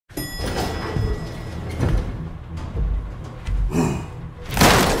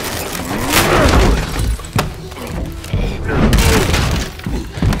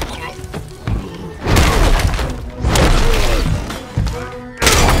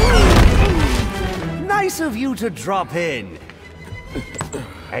Nice of you to drop in.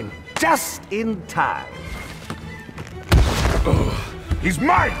 And just in time. He's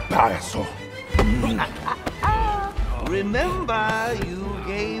mine, payaso! Remember, you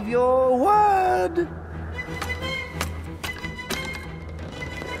gave your word.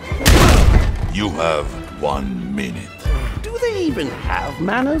 You have 1 minute. Do they even have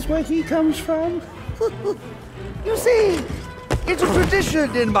manners where he comes from? You see, it's a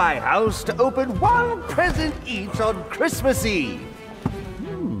tradition in my house to open one present each on Christmas Eve.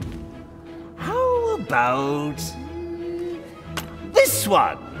 How about this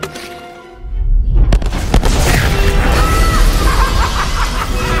one?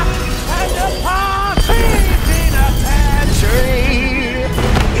 And a partridge in a pear tree.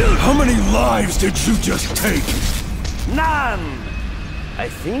 How many lives did you just take? None. I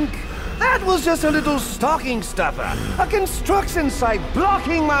think that was just a little stocking stuffer. A construction site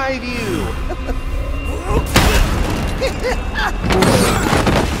blocking my view.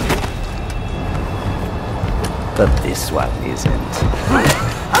 But this one isn't.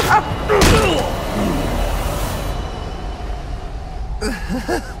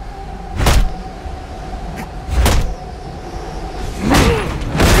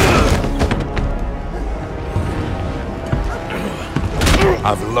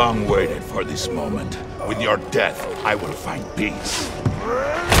 I've long waited for this moment. With your death, I will find peace.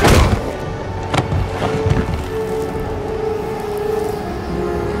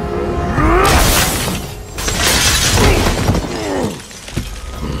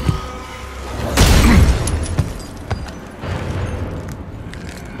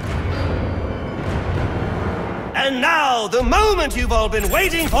 And now, the moment you've all been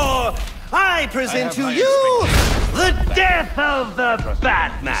waiting for, I present to you the death of the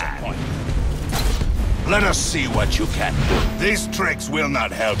Batman. Let us see what you can do. These tricks will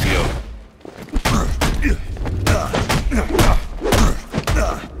not help you.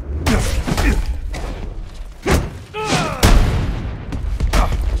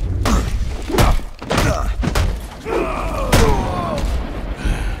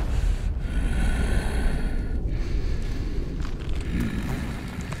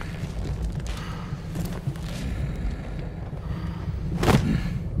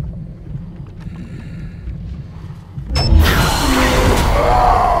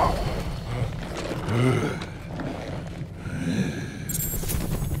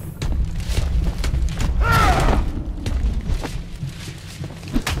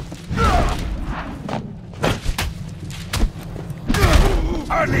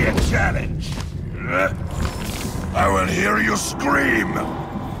 Hardly a challenge. I will hear you scream.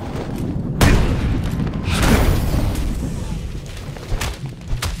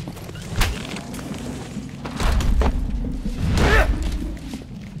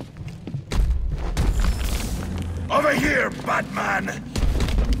 Over here, Batman!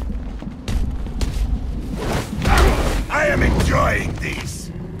 I am enjoying these.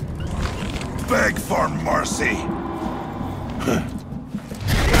 Beg for mercy.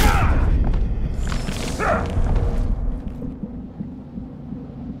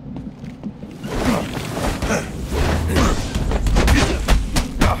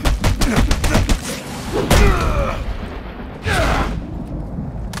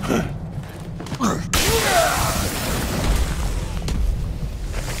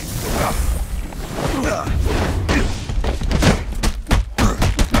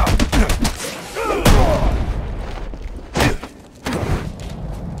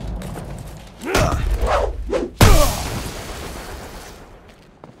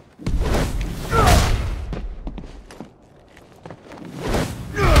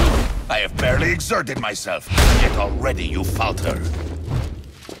 I have barely exerted myself, yet already you falter.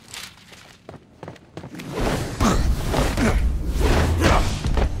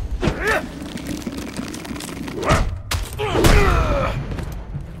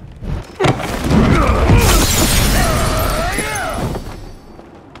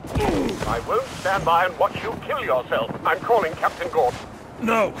 I won't stand by and watch you kill yourself. I'm calling Captain Gordon.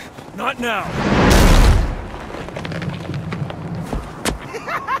 No, not now.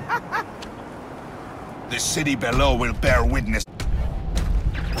 The city below will bear witness.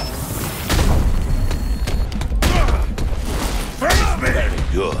 Face me! Very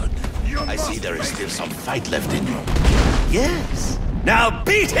good. I see there is still some fight left in you. Yes. Now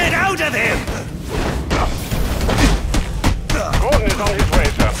beat it out of him! Gordon is on his way,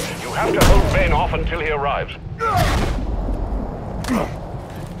 sir. You have to hold Bane off until he arrives.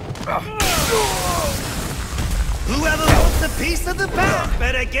 Whoever wants a piece of the bat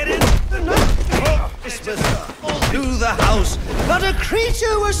better get in. Christmas, all through the house, not a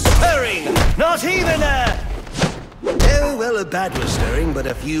creature was stirring, not even a... Oh, well, a bat was stirring, but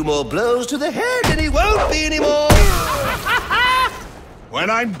a few more blows to the head and he won't be anymore. When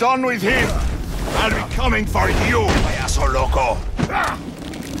I'm done with him, I'll be coming for you, payaso loco.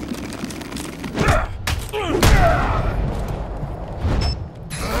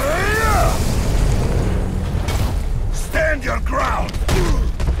 Stand your ground!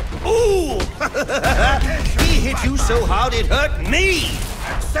 Ooh! He hit you so hard it hurt me!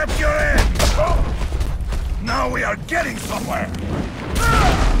 Accept your end! Now we are getting somewhere!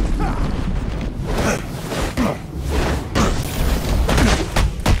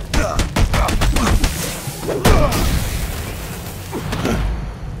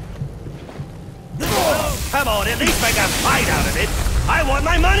 Come on, at least make a fight out of it! I want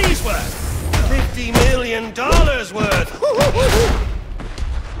my money's worth! $50 million worth!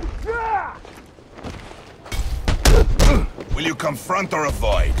 Will you confront or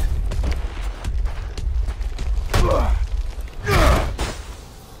avoid?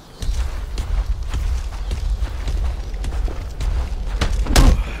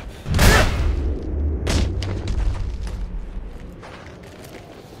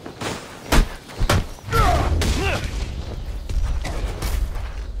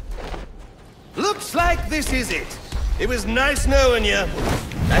 Looks like this is it. It was nice knowing you.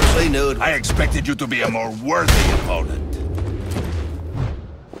 Actually, no, I expected you to be a more worthy opponent.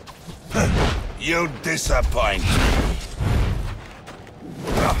 You disappoint me.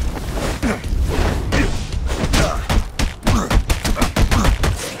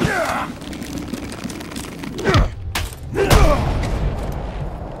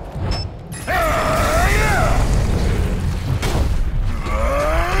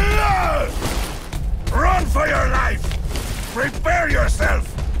 Run for your life! Prepare yourself!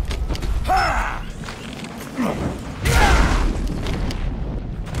 Ha!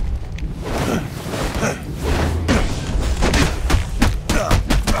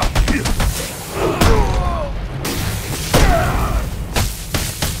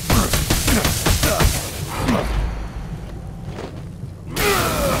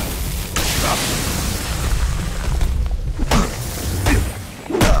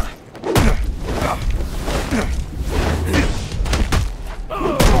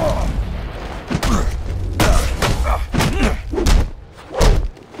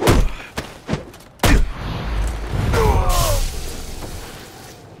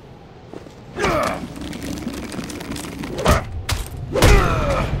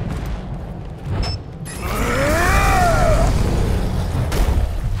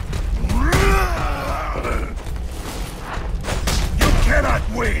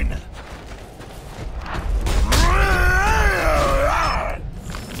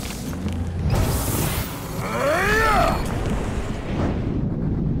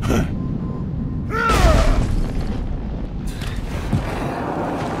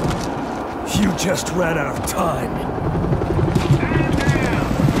 You just ran out of time.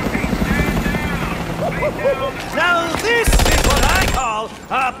 Now this is what I call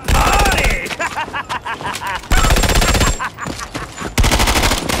a party!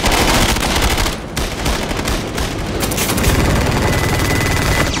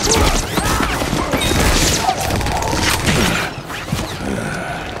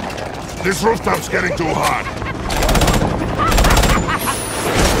 This rooftop's getting too hot.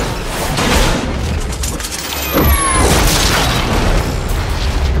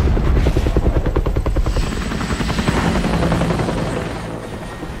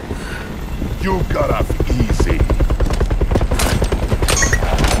 You got off easy.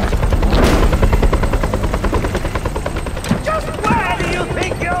 Just where do you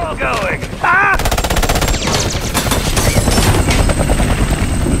think you're going? Ah!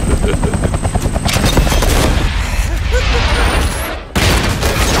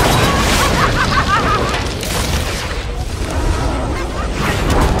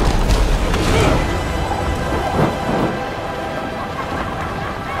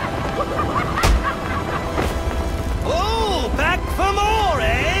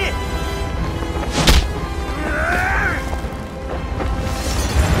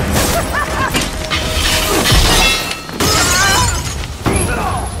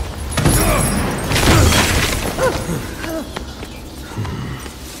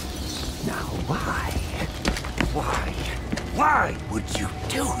 Why would you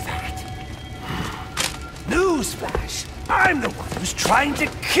do that? Newsflash! I'm the one who's trying to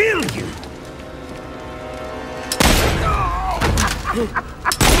kill you!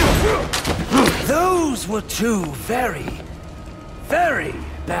 Those were two very, very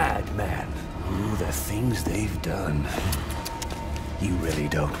bad men. Oh, the things they've done. You really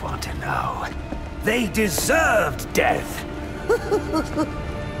don't want to know. They deserved death!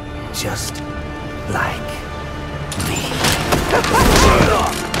 Just like me.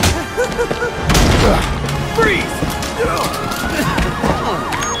 Freeze!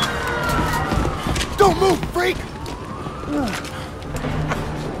 Don't move, freak!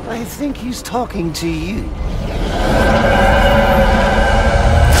 I think he's talking to you.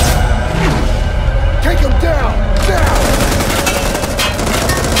 Take him down! Now!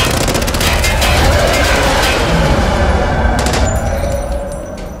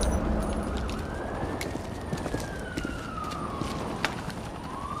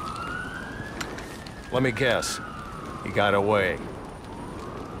 Let me guess. He got away.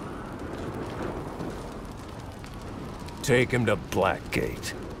 Take him to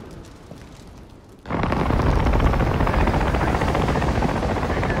Blackgate.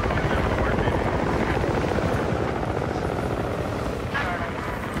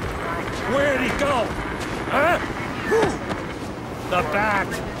 Where'd he go? Huh? Who? The Bat.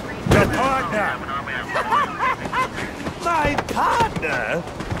 Your partner. My partner?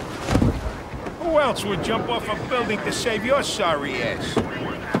 Who else would jump off a building to save your sorry ass?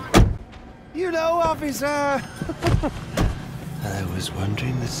 You know, officer... I was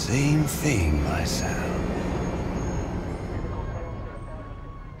wondering the same thing myself.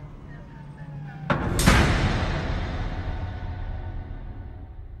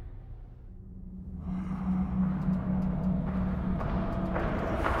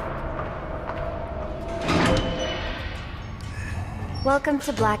 Welcome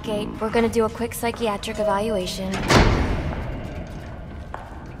to Blackgate. We're gonna do a quick psychiatric evaluation.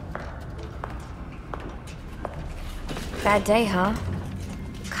 Bad day, huh?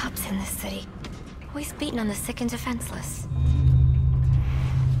 Cops in this city. Always beating on the sick and defenseless.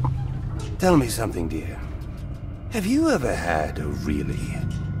 Tell me something, dear. Have you ever had a really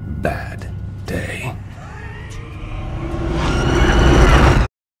bad day?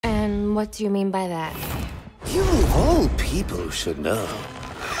 And what do you mean by that? You of all people should know.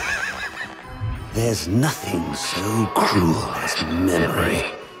 There's nothing so cruel as memory.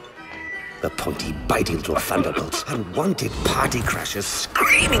 The pointy biting through thunderbolts, unwanted party crashers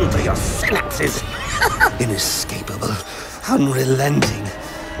screaming for your synapses. Inescapable, unrelenting,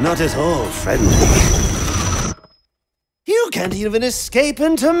 not at all friendly. You can't even escape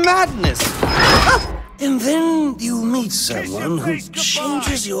into madness. And then you meet someone who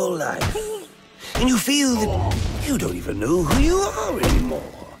changes your life. And you feel that you don't even know who you are anymore.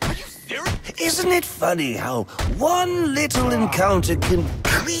 Isn't it funny how one little encounter can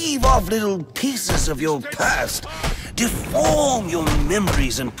cleave off little pieces of your past, deform your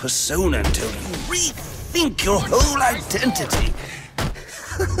memories and persona until you rethink your whole identity?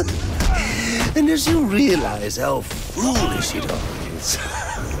 And as you realize how foolish it all is,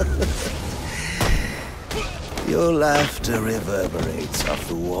 your laughter reverberates off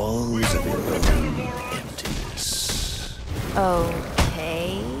the walls of your own emptiness.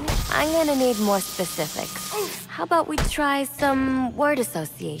 Okay. I'm gonna need more specifics. How about we try some word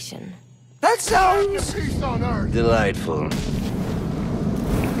association? That sounds Peace on Earth! delightful.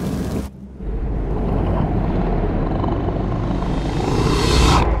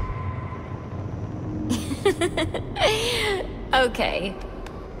 Okay.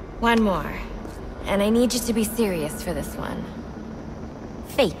 One more. And I need you to be serious for this one.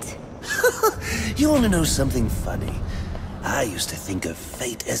 Fate. You want to know something funny? I used to think of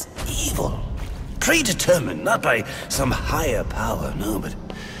fate as evil. Predetermined, not by some higher power, no, but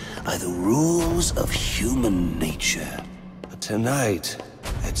by the rules of human nature. But tonight,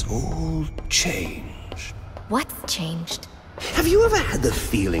 it's all changed. What's changed? Have you ever had the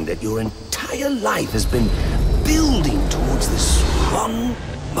feeling that your entire life has been building towards this one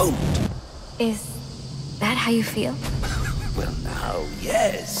moment? Is that how you feel? Well, now,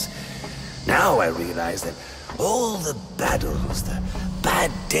 yes. Now I realize that all the battles, the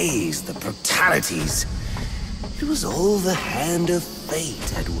bad days, the brutalities, it was all the hand of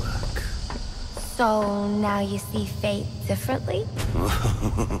fate at work. So now you see fate differently?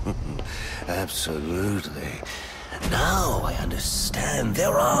 Absolutely. Now I understand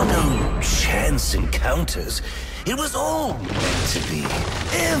there are no chance encounters. It was all meant to be.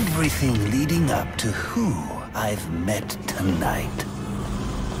 Everything leading up to who I've met tonight.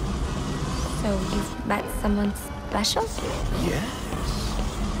 So you've met someone special?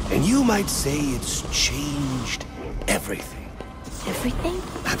 Yes. And you might say it's changed everything. Everything?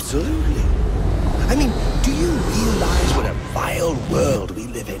 Absolutely. I mean, do you realize what a vile world we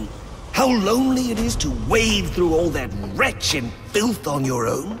live in? How lonely it is to wade through all that wretch and filth on your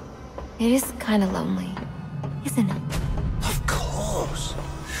own? It is kind of lonely, isn't it? Of course.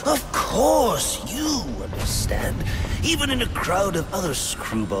 Of course, you understand. Even in a crowd of other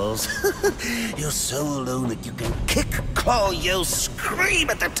screwballs. You're so alone that you can kick, claw, yell, scream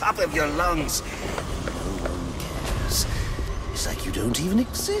at the top of your lungs. No one cares. It's like you don't even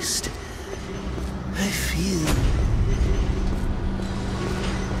exist. I feel...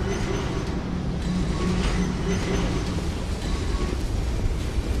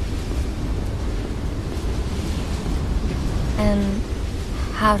 And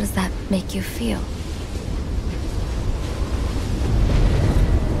how does that make you feel?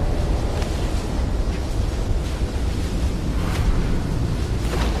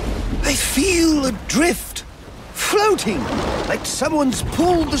 I feel adrift, floating, like someone's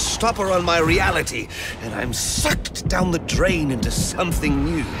pulled the stopper on my reality, and I'm sucked down the drain into something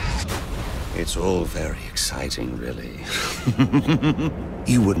new. It's all very exciting, really.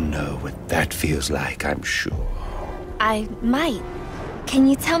 You wouldn't know what that feels like, I'm sure. I might. Can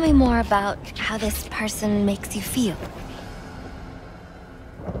you tell me more about how this person makes you feel?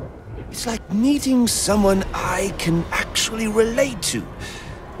 It's like meeting someone I can actually relate to.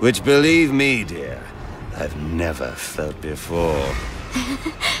 Which, believe me, dear, I've never felt before.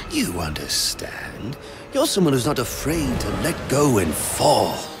 You understand? You're someone who's not afraid to let go and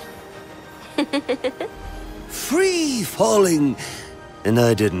fall. Free falling, and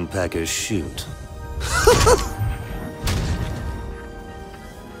I didn't pack a chute.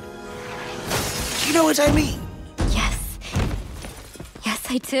 You know what I mean? Yes. Yes,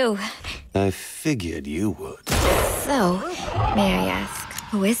 I do. I figured you would. So, may I ask,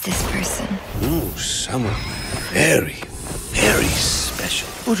 who is this person? Oh, someone very, very special.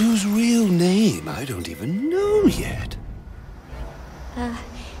 But whose real name I don't even know yet.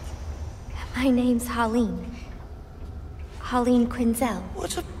 My name's Holleen. Holleen Quinzel.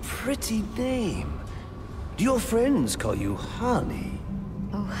 What a pretty name. Do your friends call you Honey?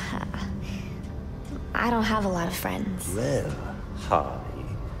 Oh, I don't have a lot of friends. Well,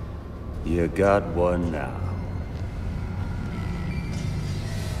 Honey, you got one now.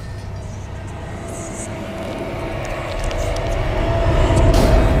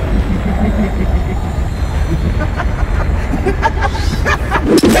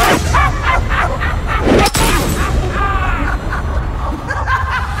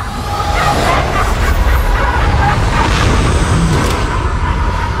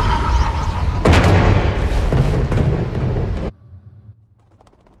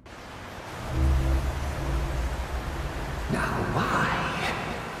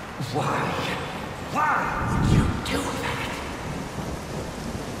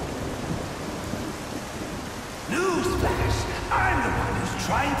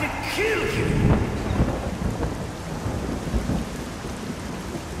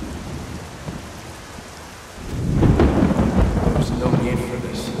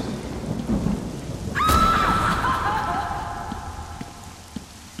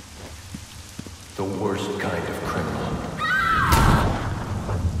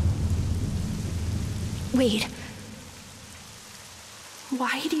 Wait.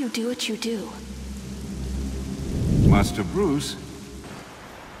 Why do you do what you do? Master Bruce,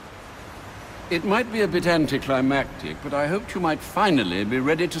 it might be a bit anticlimactic, but I hoped you might finally be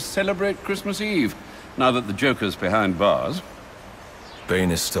ready to celebrate Christmas Eve, now that the Joker's behind bars. Bane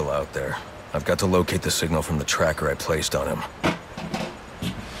is still out there. I've got to locate the signal from the tracker I placed on him.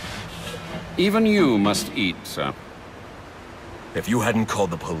 Even you must eat, sir. If you hadn't called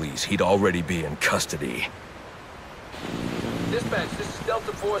the police, he'd already be in custody. Dispatch, this is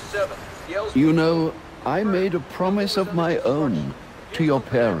Delta 47. You know, I made a promise of my own to your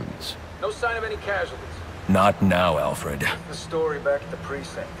parents. No sign of any casualties. Not now, Alfred. The story back at the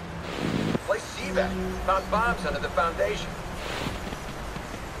precinct. Place CVAC. Found bombs under the foundation.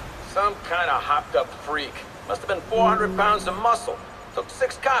 Some kind of hopped-up freak. Must have been 400 pounds of muscle. Took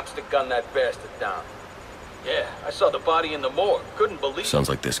 6 cops to gun that bastard down. Yeah, I saw the body in the morgue. Couldn't believe it. Sounds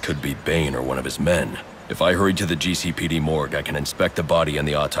like this could be Bane or one of his men. If I hurry to the GCPD morgue, I can inspect the body and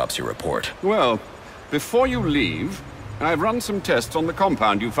the autopsy report. Well, before you leave, I've run some tests on the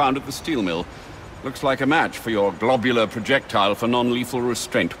compound you found at the steel mill. Looks like a match for your globular projectile for non-lethal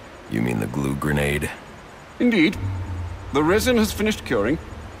restraint. You mean the glue grenade? Indeed. The resin has finished curing.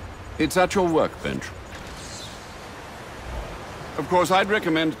 It's at your workbench. Of course, I'd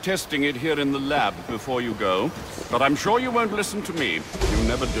recommend testing it here in the lab before you go, but I'm sure you won't listen to me. You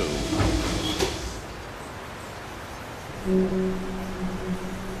never do.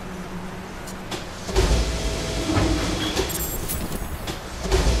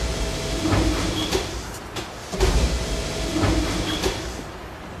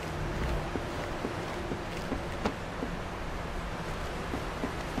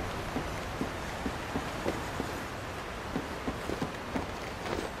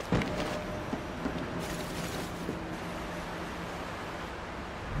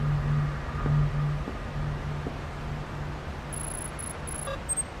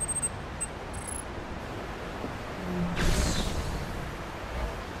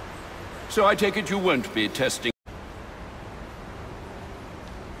 So I take it you won't be testing.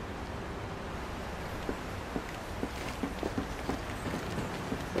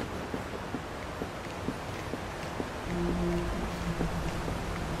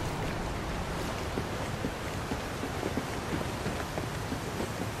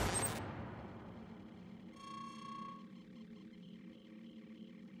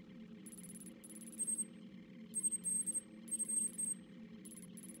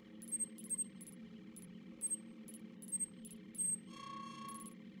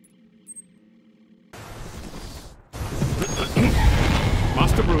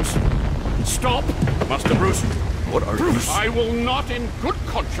 Master Bruce, stop! Master Bruce! What are Bruce, you... I will not in good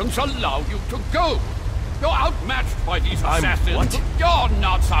conscience allow you to go! You're outmatched by these assassins. What? You're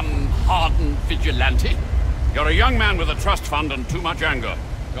not some hardened vigilante. You're a young man with a trust fund and too much anger.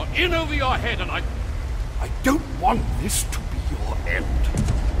 You're in over your head, and I don't want this to be your end.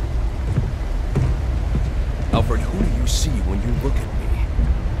 Alfred, who do you see when you look at me?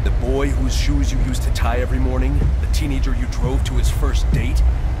 The boy whose shoes you used to tie every morning? The teenager you drove to his first date?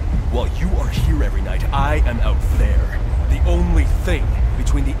 While you are here every night, I am out there. The only thing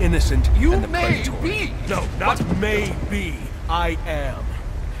between the innocent and the predatory. Be. No, not maybe. I am.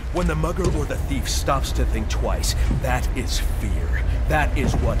 When the mugger or the thief stops to think twice, that is fear. That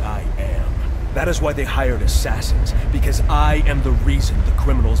is what I am. That is why they hired assassins, because I am the reason the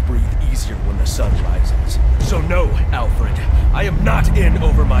criminals breathe easier when the sun rises. So no, Alfred, I am not in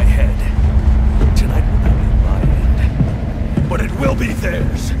over my head. Tonight will not be my end, but it will be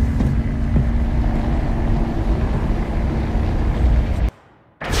theirs.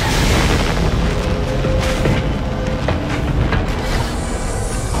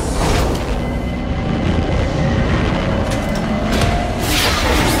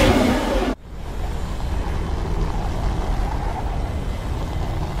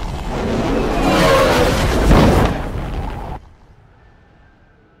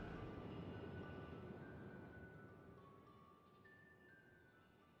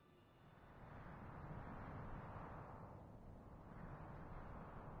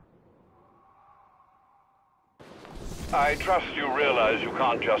 I trust you realize you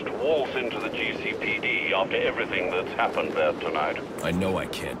can't just waltz into the GCPD after everything that's happened there tonight. I know I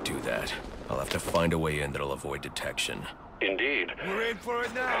can't do that. I'll have to find a way in that'll avoid detection. Indeed. We're in for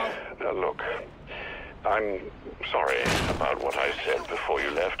it now. Look, I'm sorry about what I said before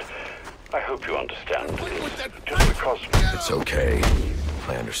you left. I hope you understand. It's just because... It's okay.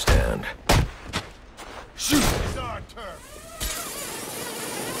 I understand. Shoot! It's our turn.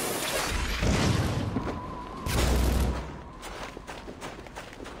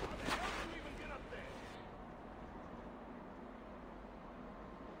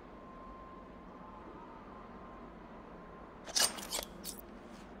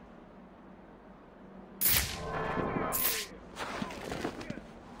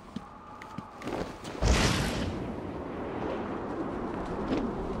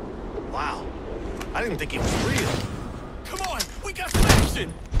 Wow. I didn't think it was real. Come on, we got some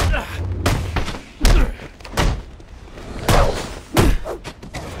action.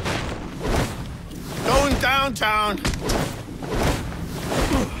 Going downtown.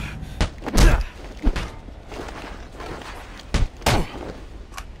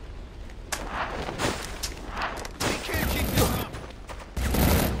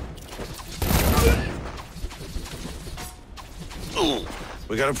 Ooh,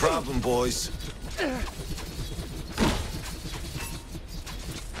 we got a problem, boys.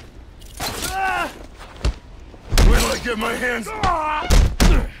 Where do I get my hands?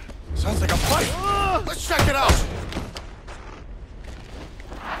 Sounds like a fight. Let's check it out.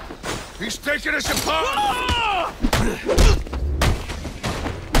 He's taking us apart.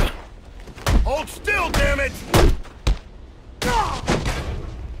 Hold still, damn it.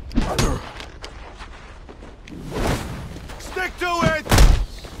 Stick to it.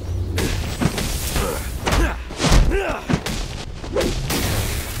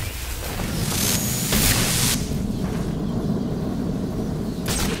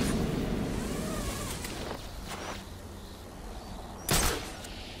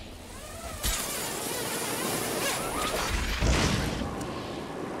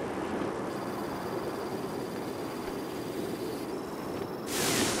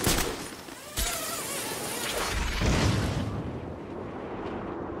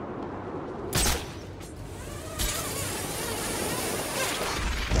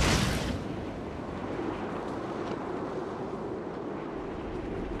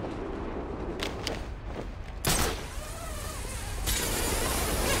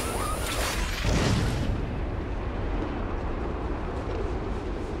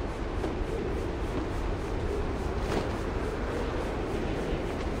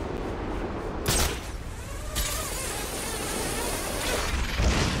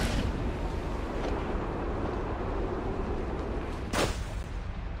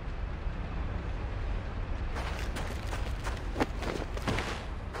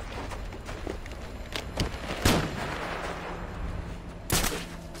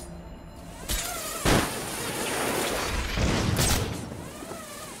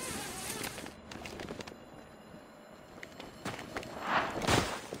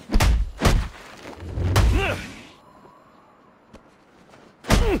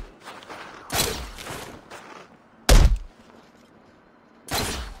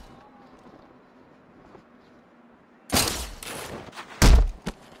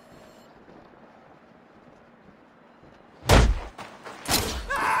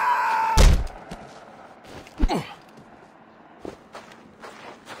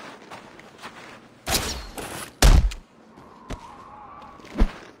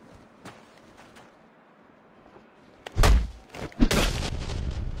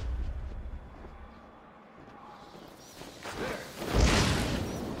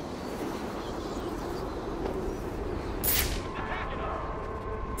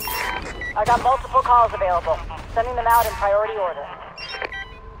 I got multiple calls available. Sending them out in priority order.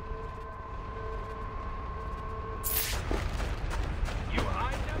 You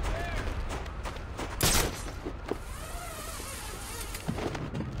hiding up there?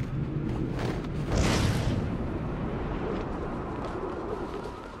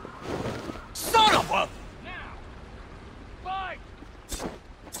 Son of a... Now! Fight!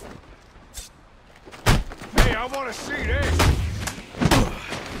 Hey, I want to see this.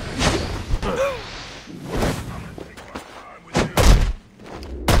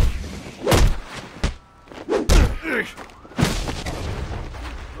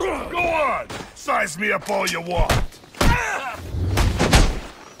 Go on! Size me up all you want!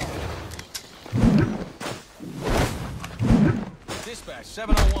 Dispatch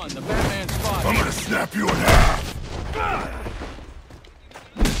 701, the Batman's spot. I'm gonna snap you in half!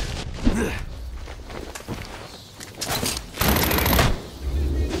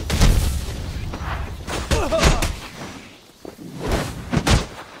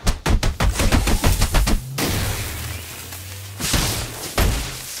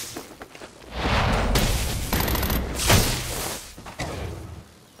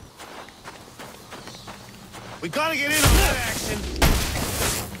 We gotta get in on that action!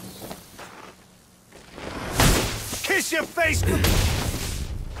 Kiss your face!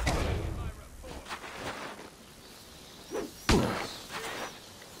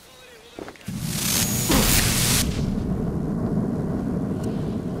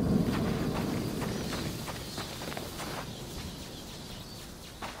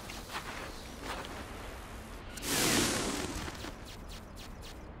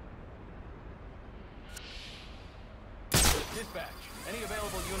 Dispatch, any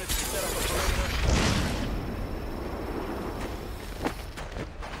available units to set up a perimeter?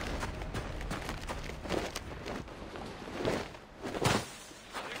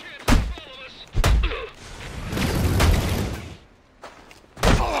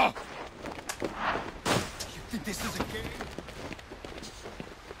 You think this is a game?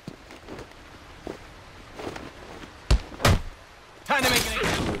 Time to make an exit.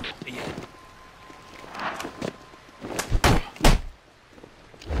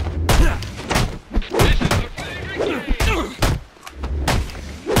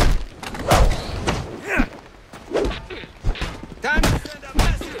 Time to send a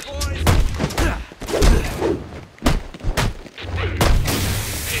message, boys!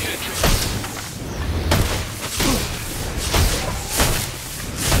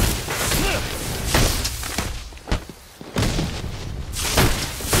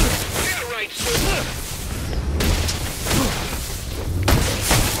 Get right, sir.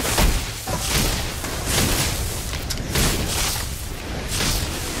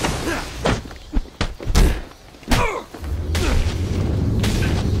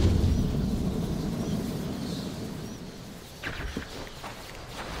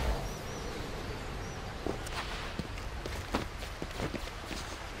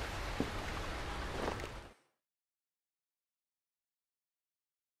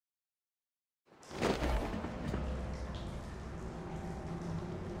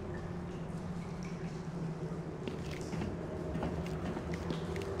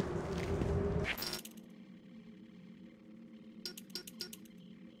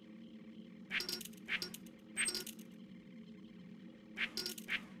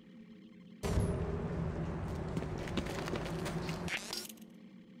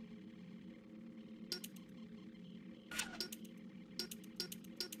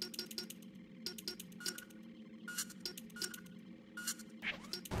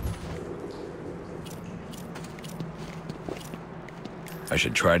 I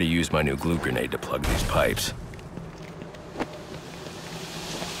should try to use my new glue grenade to plug these pipes.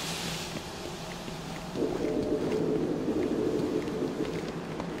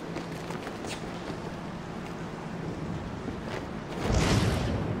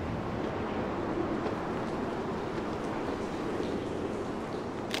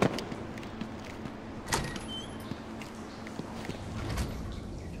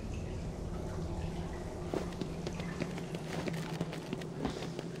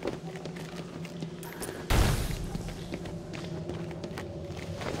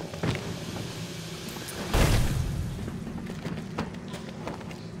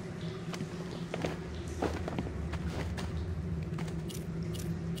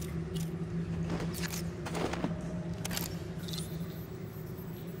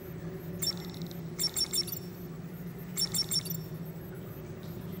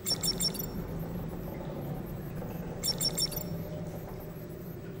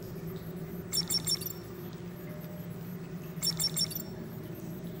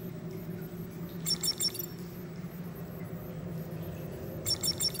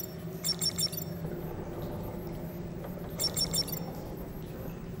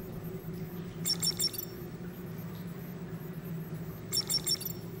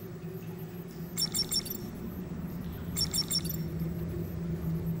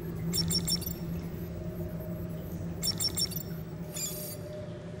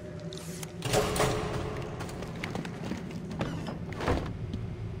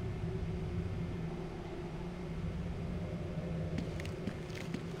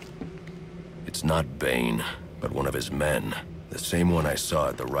 It's not Bane, but one of his men. The same one I saw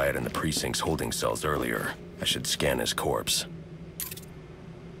at the riot in the precinct's holding cells earlier. I should scan his corpse.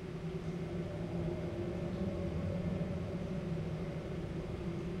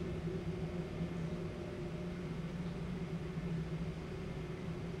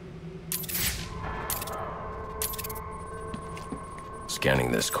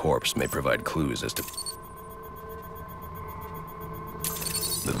 Scanning this corpse may provide clues as to...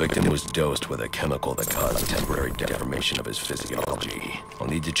 The victim was dosed with a chemical that caused temporary deformation of his physiology. I'll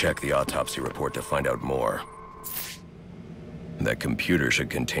need to check the autopsy report to find out more. That computer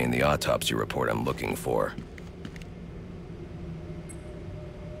should contain the autopsy report I'm looking for.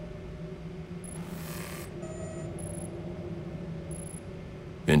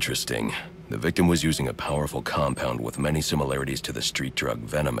 Interesting. The victim was using a powerful compound with many similarities to the street drug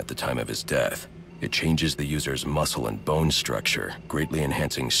Venom at the time of his death. It changes the user's muscle and bone structure, greatly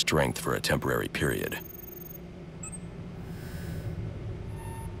enhancing strength for a temporary period.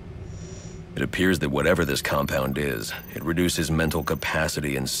 It appears that whatever this compound is, it reduces mental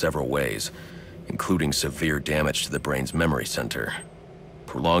capacity in several ways, including severe damage to the brain's memory center.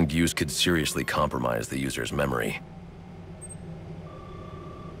 Prolonged use could seriously compromise the user's memory.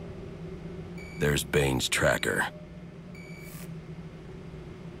 There's Bane's tracker.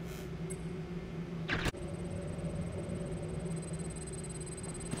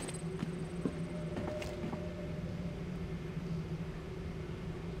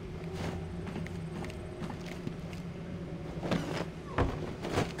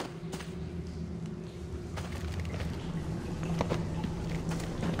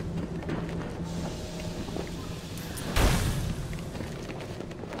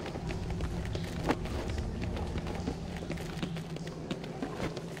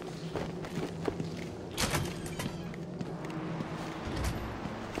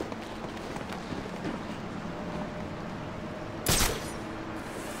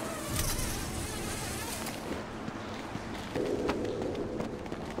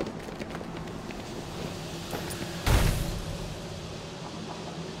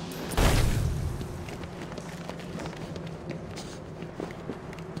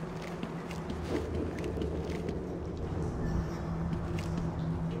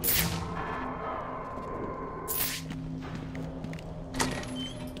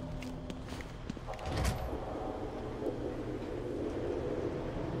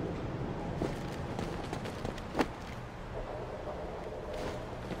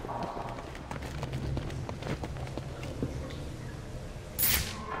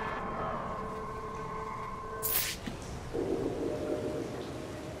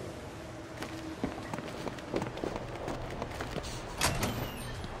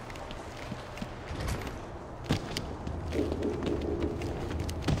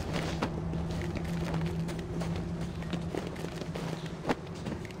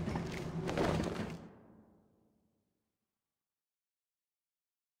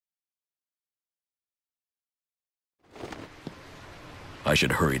 I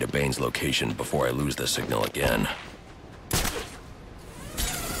should hurry to Bane's location before I lose the signal again.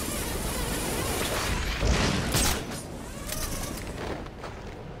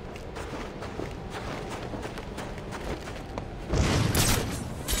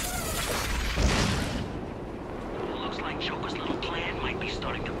 Looks like Joker's little plan might be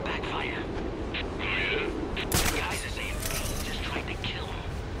starting to backfire. The guys are saying Bane just tried to kill him.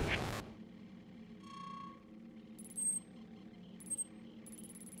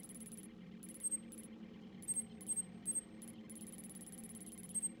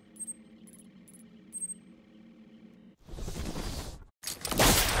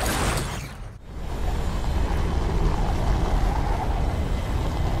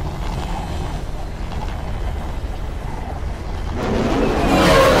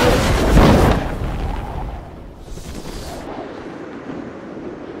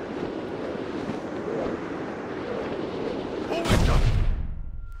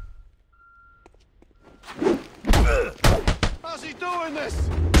 How's he doing this?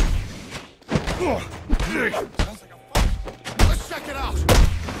 Sounds like a fight. Let's check it out.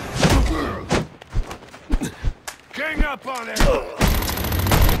 Gang up on it.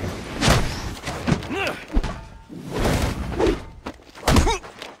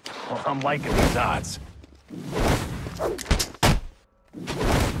 Well, I'm liking these odds.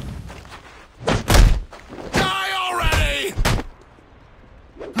 Die already!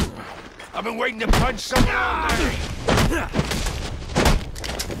 I've been waiting to punch someone all day.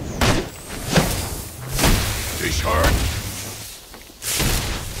 He's hurt.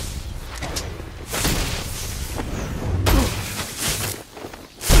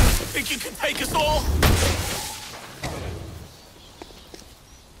 Think you can take us all?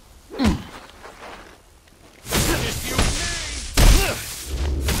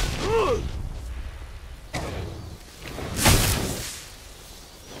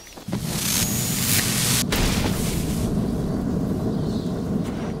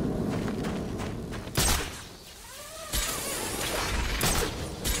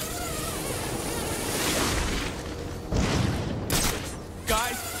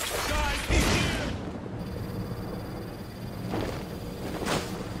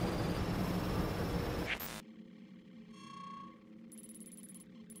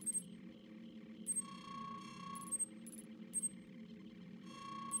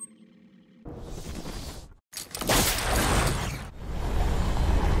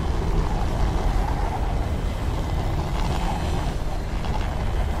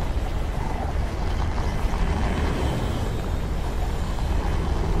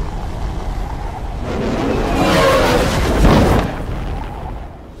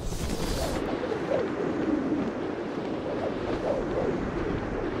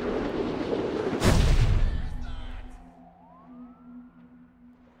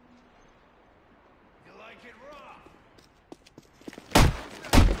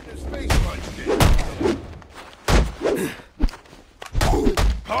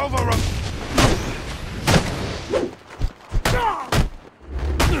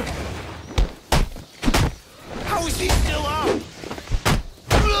 How is he still out?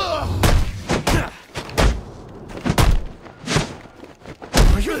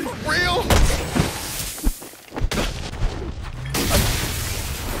 Are you for real?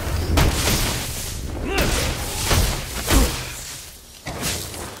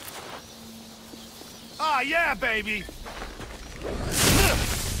 Ah, yeah, baby!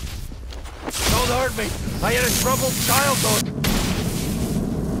 Don't hurt me. I had a troubled childhood.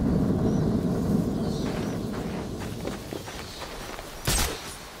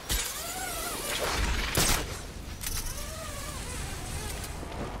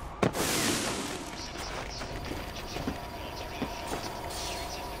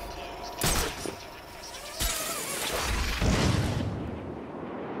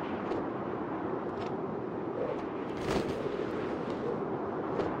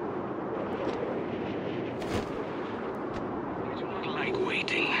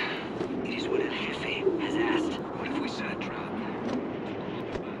 Waiting. It is what El Jefe has asked. What if we set a trap?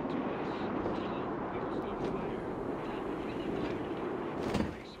 It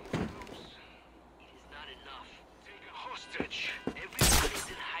is not enough. Take a hostage. Everyone is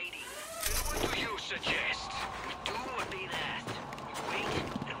in hiding. Then what do you suggest? We do what they've asked. We wait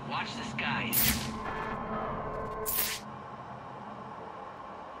and watch the skies.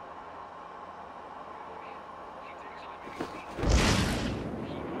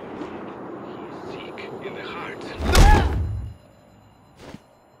 In the heart.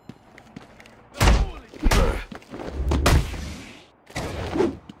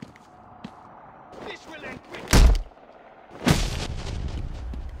 This will end quick.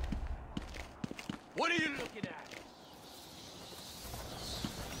 What are you looking at?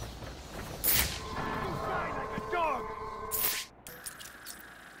 You cry like a dog.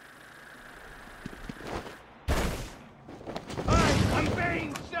 I'm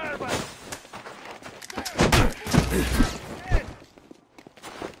Bane's servant.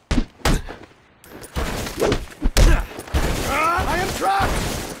 I am trapped!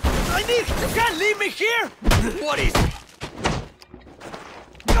 I need... You can't leave me here! What is it?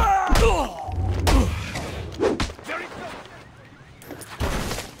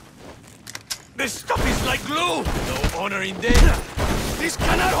 This stuff is like glue! No honor in death! This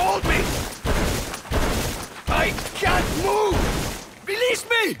cannot hold me! I can't move! Release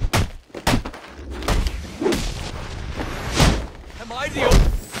me! Am I the only...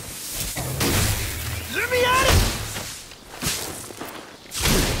 Let me at it!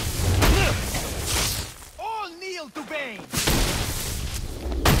 All kneel to Bane!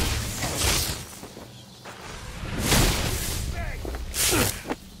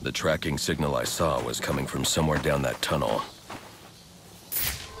 The tracking signal I saw was coming from somewhere down that tunnel.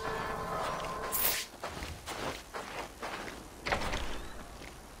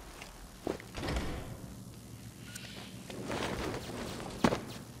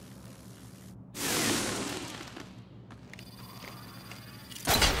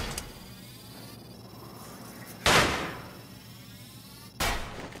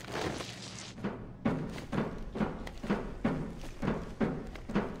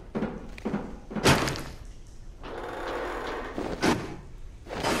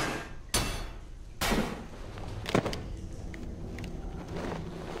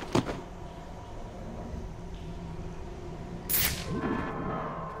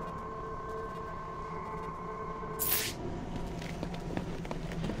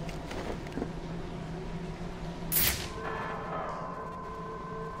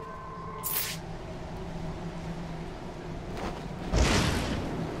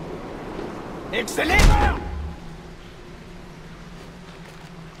 Excellent!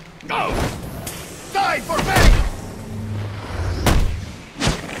 Go! Die for Vegas!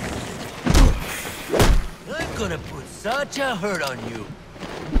 I'm gonna put such a hurt on you.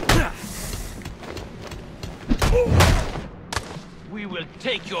 We will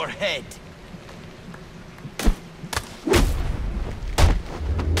take your head.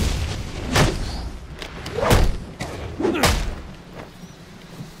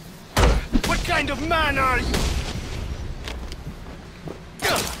 What kind of man are you?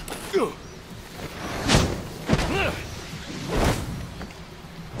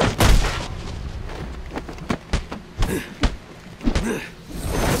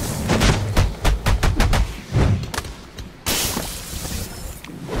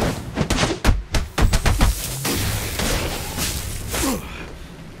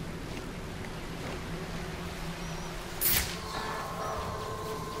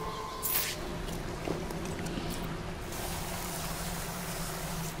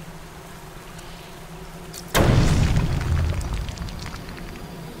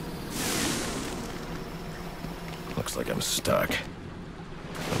 Looks like I'm stuck.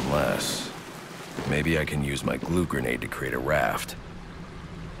 Unless... maybe I can use my glue grenade to create a raft.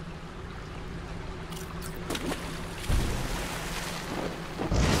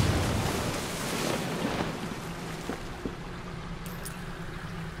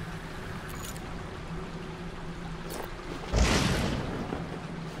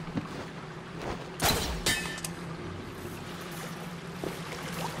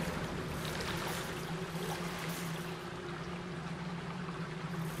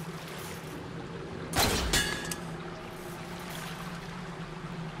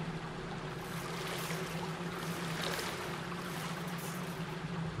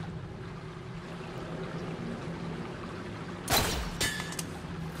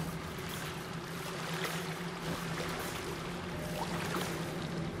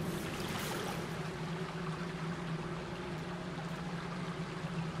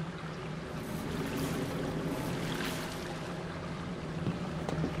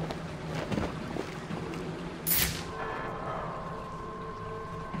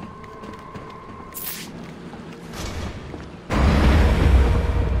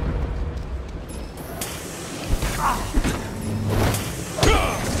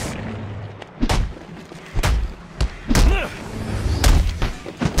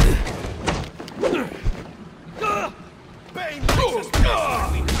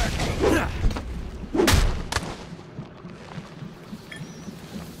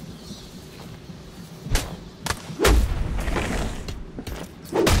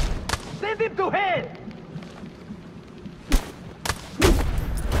 Send him to hell!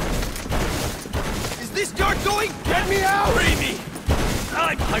 Is this guard going? Get me out! Free me!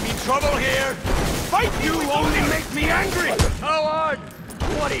 I'm in trouble here! Fight you only make me angry! Howard!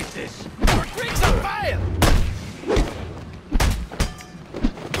 What is this? Our drinks on fire!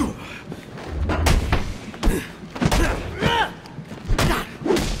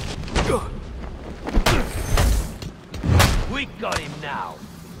 We got him now!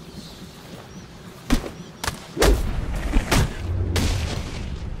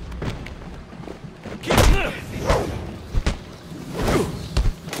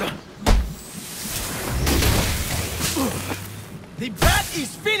 The bat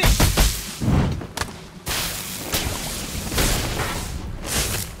is finished!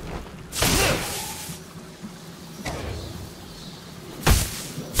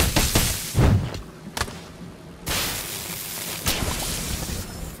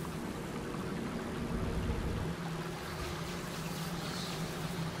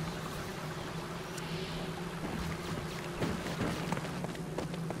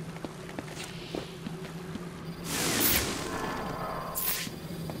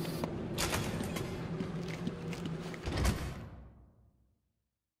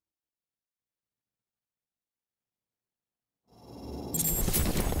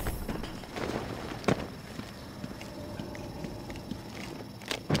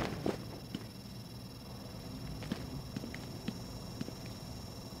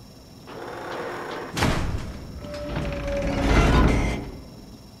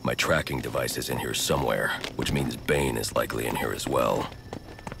 My tracking device is in here somewhere, which means Bane is likely in here as well.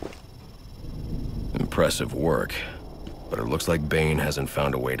 Impressive work, but it looks like Bane hasn't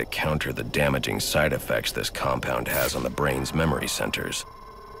found a way to counter the damaging side effects this compound has on the brain's memory centers.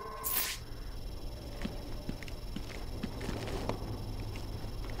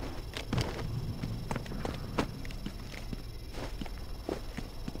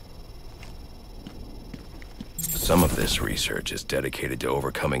 some of this research is dedicated to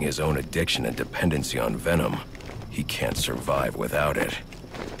overcoming his own addiction and dependency on venom, he can't survive without it.